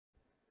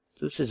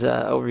So this is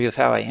an overview of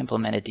how I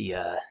implemented the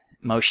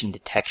motion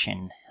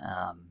detection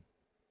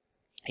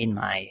in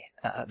my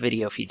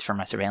video feeds for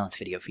my surveillance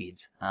video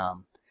feeds.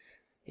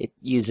 It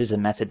uses a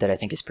method that I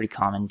think is pretty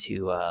common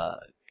to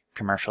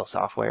commercial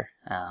software.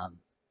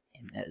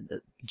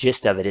 The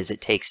gist of it is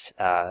it takes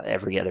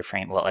every other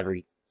frame, well,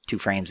 every 2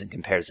 frames, and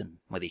compares them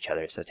with each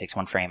other. So it takes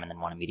one frame and then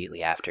one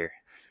immediately after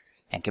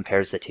and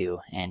compares the two,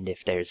 and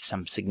if there's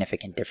some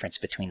significant difference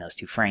between those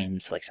 2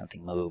 frames, like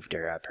something moved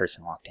or a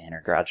person walked in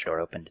or garage door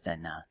opened,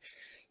 then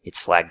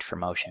it's flagged for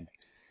motion.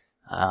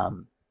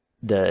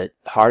 The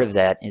heart of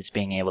that is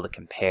being able to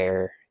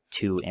compare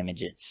 2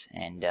 images,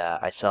 and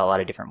I saw a lot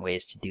of different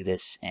ways to do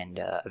this, and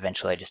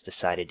eventually I just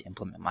decided to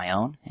implement my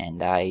own,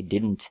 and I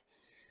didn't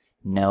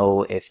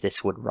know if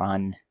this would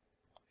run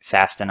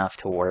fast enough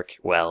to work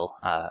well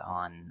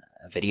on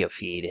a video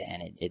feed,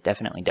 and it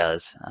definitely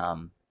does.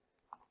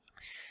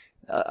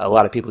 A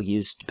lot of people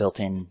used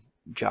built-in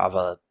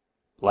Java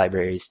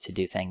libraries to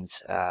do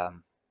things,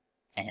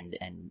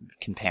 and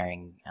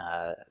comparing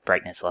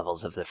brightness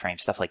levels of the frame,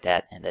 stuff like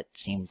that, and that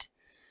seemed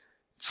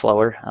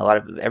slower.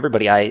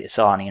 Everybody I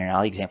saw on the internet,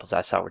 all the examples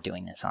I saw were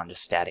doing this on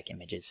just static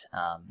images,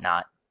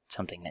 not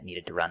something that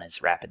needed to run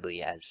as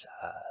rapidly as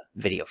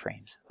video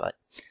frames. But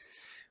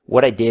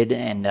what I did,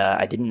 and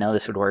I didn't know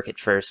this would work at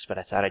first, but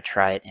I thought I'd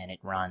try it, and it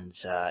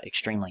runs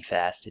extremely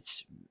fast.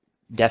 It's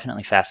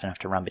definitely fast enough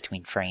to run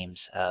between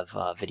frames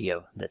of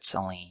video that's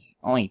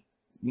only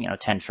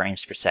 10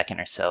 frames per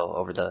second or so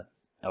over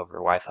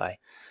Wi-Fi.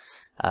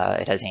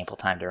 It has ample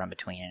time to run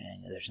between it,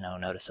 and there's no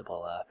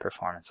noticeable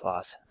performance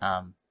loss.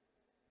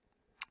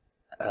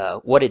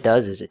 What it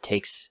does is it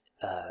takes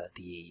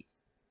the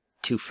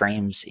 2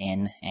 frames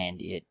in, and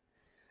it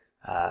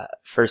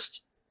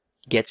first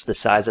gets the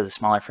size of the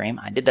smaller frame.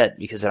 I did that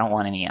because I don't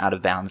want any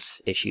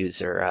out-of-bounds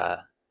issues or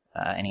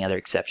any other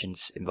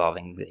exceptions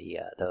involving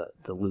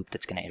the loop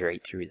that's going to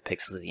iterate through the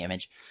pixels of the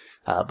image.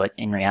 But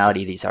in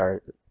reality, these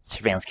are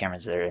surveillance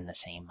cameras that are in the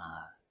same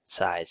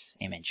size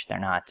image. They're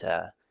not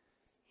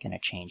going to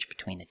change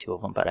between the 2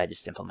 of them, but I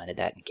just implemented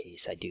that in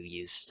case I do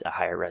use a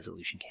higher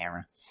resolution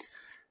camera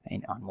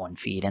on one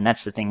feed. And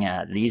that's the thing,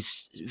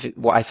 these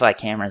Wi-Fi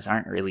cameras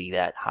aren't really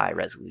that high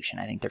resolution.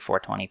 I think they're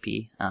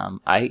 420p.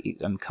 I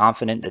am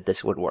confident that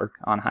this would work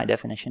on high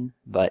definition,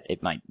 but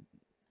it might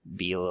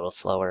be a little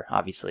slower.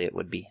 Obviously it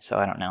would be, so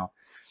I don't know.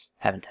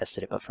 Haven't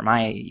tested it, but for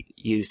my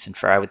use and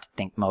for I would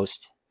think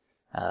most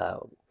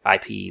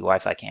IP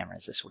Wi-Fi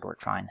cameras, this would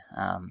work fine.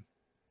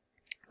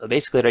 But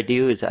basically what I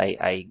do is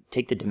I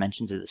take the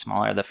dimensions of the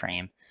smaller the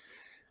frame,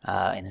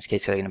 in this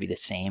case they're going to be the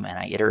same, and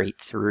I iterate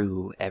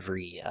through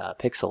every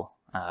pixel,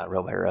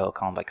 row by row,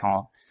 column by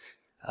column,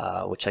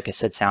 which, like I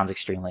said, sounds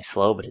extremely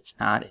slow, but it's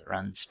not. It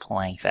runs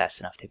plenty fast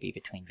enough to be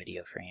between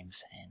video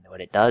frames. And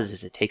what it does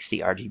is it takes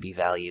the RGB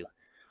value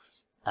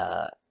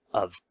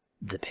of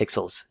the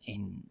pixels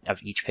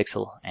of each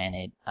pixel, and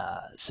it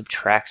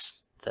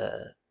subtracts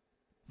the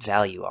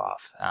value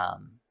off.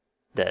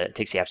 It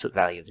takes the absolute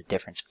value of the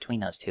difference between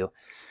those 2.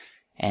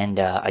 And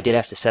I did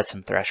have to set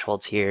some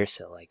thresholds here,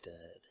 so like the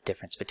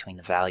difference between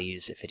the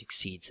values, if it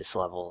exceeds this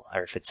level,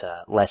 or if it's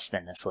less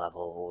than this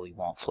level, we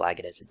won't flag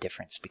it as a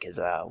difference, because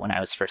when I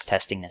was first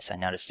testing this, I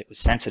noticed it was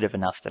sensitive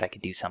enough that I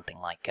could do something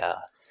like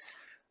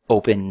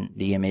open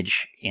the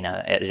image in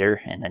an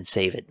editor and then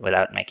save it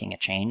without making a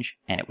change,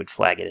 and it would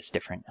flag it as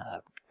different,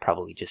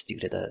 probably just due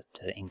to the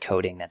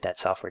encoding that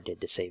software did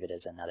to save it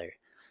as another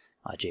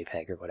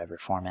JPEG or whatever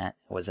format.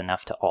 It was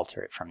enough to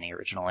alter it from the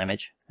original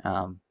image.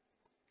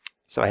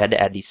 So I had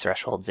to add these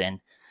thresholds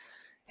in,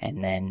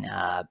 and then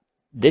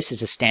this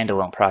is a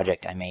standalone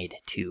project I made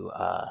to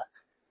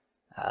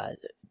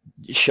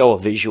show a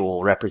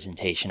visual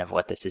representation of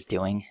what this is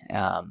doing.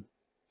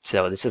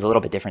 So this is a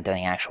little bit different than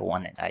the actual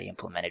one that I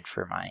implemented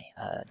for my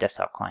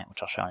desktop client,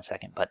 which I'll show in a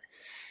second. But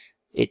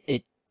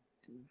it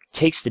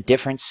takes the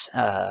difference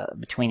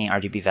between the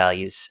RGB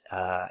values,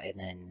 and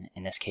then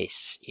in this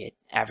case it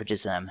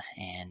averages them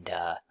and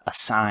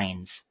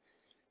assigns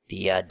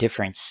the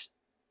difference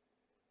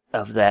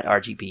of that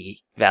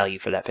RGB value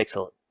for that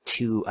pixel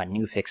to a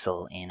new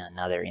pixel in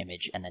another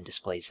image, and then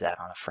displays that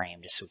on a frame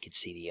just so we could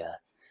see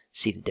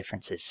the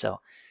differences.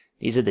 So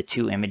these are the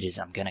 2 images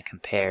I'm going to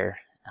compare.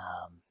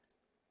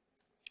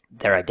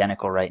 They're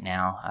identical right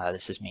now.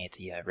 This is me at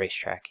the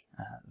racetrack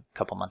a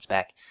couple months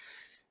back.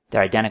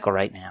 They're identical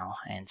right now,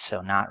 and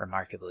so not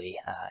remarkably,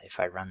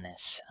 if I run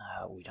this,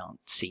 we don't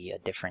see a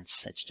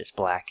difference. It's just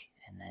black.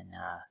 And then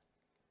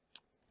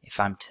if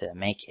I'm to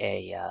make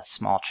a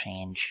small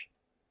change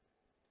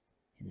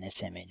in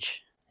this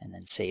image and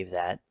then save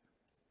that,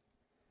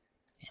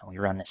 and we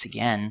run this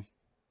again,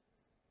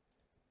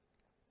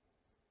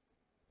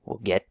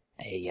 we'll get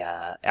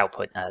a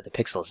output. The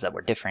pixels that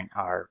were different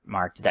are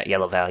marked, that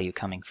yellow value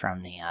coming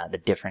from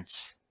the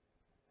difference,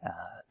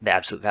 the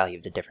absolute value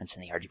of the difference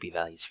in the RGB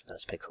values for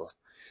those pixels.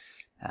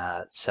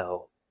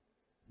 So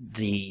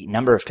the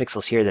number of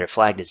pixels here that are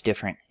flagged as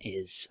different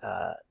is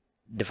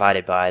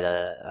divided by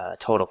the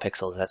total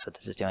pixels. That's what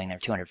this is doing. There are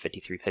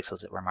 253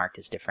 pixels that were marked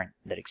as different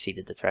that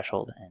exceeded the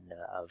threshold, and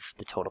of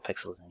the total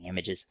pixels in the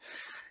images.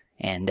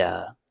 And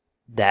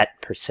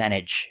that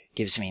percentage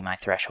gives me my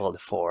threshold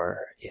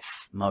for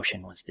if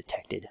motion was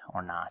detected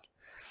or not.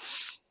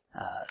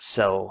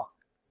 So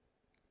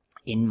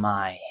in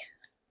my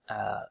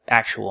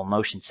actual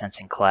motion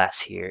sensing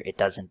class here, it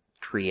doesn't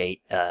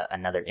create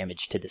another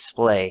image to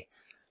display.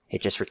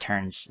 It just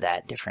returns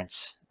that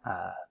difference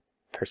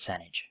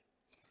percentage.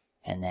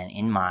 And then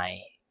in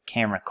my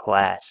camera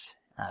class,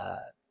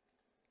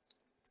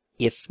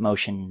 if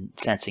motion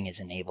sensing is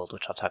enabled,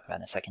 which I'll talk about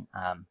in a second,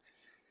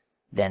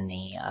 then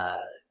the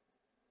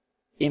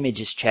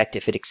image is checked.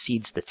 If it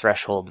exceeds the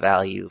threshold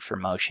value for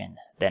motion,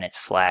 then it's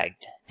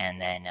flagged,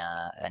 and then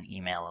an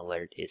email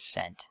alert is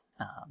sent.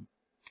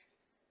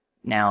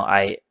 Now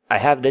I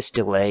have this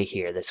delay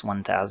here, this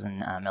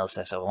 1000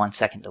 milliseconds, so 1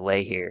 second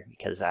delay here,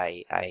 because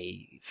I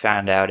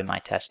found out in my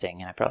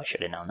testing, and I probably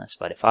should have known this,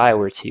 but if I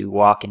were to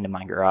walk into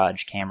my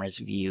garage camera's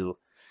view,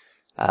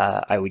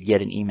 I would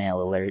get an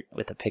email alert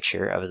with a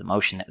picture of the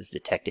motion that was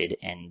detected,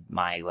 and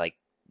my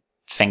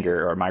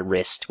finger or my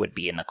wrist would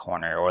be in the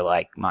corner, or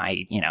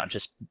my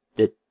just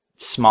the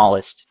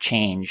smallest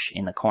change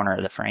in the corner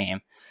of the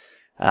frame,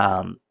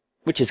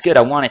 which is good.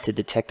 I want it to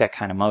detect that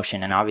kind of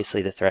motion, and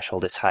obviously the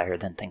threshold is higher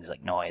than things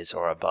like noise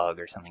or a bug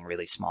or something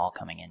really small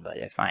coming in. But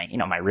if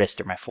my wrist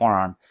or my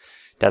forearm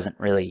doesn't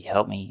really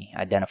help me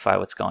identify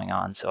what's going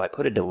on, so I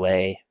put a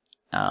delay,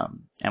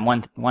 and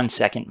 1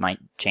 second might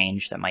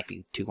change. That might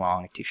be too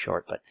long or too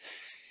short, but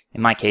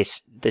in my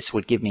case, this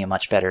would give me a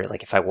much better,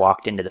 if I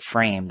walked into the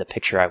frame, the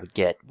picture I would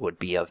get would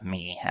be of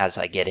me as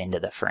I get into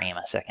the frame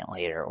a second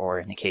later. Or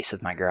in the case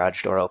of my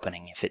garage door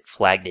opening, if it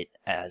flagged it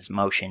as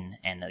motion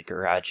and the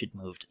garage had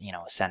moved,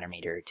 a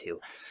centimeter or two,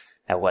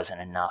 that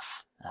wasn't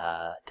enough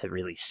to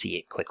really see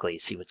it quickly,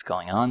 see what's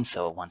going on.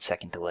 So a 1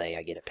 second delay,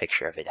 I get a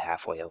picture of it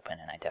halfway open,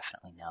 and I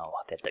definitely know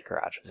that the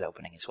garage was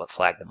opening is what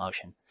flagged the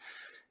motion.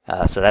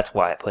 So that's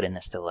why I put in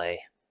this delay.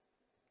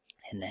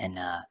 And then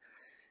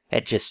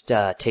it just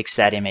takes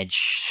that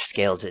image,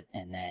 scales it,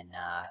 and then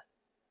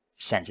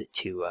sends it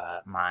to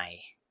my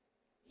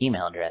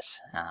email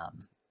address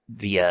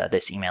via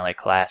this emailer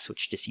class,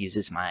 which just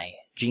uses my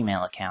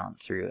Gmail account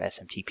through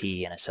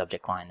SMTP and a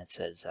subject line that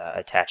says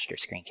attached or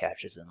screen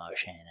captures the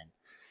motion and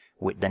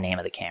with the name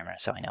of the camera,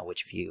 so I know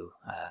which view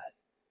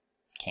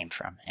came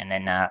from. And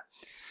then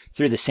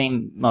through the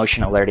same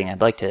motion alerting,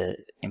 I'd like to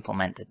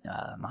implement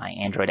that my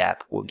Android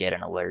app will get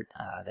an alert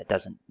that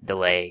doesn't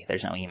delay.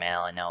 There's no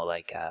email and no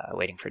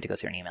waiting for it to go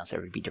through an email, so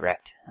it would be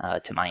direct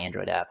to my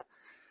Android app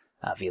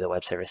via the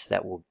web service.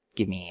 That will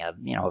give me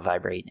a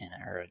vibrate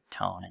or a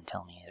tone and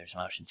tell me there's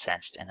motion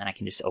sensed, and then I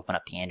can just open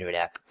up the Android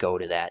app, go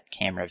to that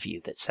camera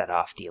view that set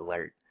off the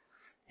alert,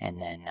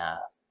 and then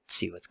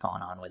see what's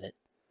going on with it.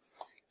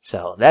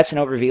 So that's an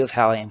overview of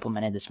how I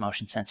implemented this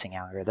motion sensing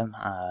algorithm.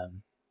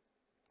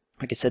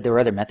 Like I said, there were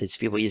other methods.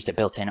 People used a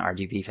built-in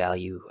RGB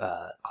value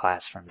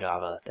class from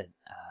Java that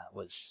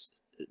was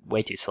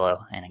way too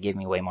slow, and it gave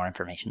me way more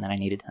information than I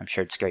needed. I'm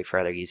sure it's great for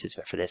other uses,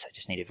 but for this, I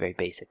just needed very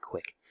basic,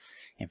 quick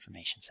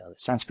information. So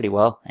this runs pretty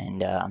well,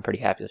 and I'm pretty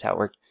happy with how it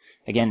worked.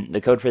 Again,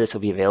 the code for this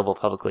will be available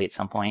publicly at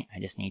some point. I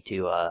just need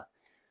to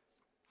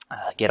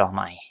get all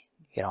my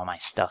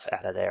stuff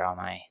out of there, all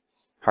my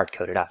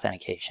hard-coded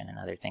authentication and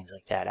other things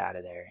like that out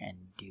of there, and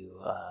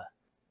do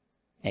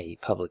a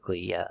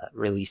publicly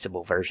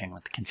releasable version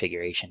with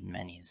configuration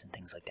menus and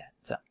things like that.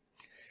 So,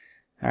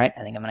 all right,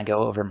 I think I'm going to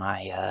go over my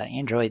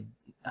Android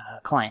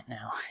client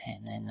now,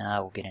 and then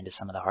we'll get into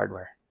some of the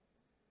hardware.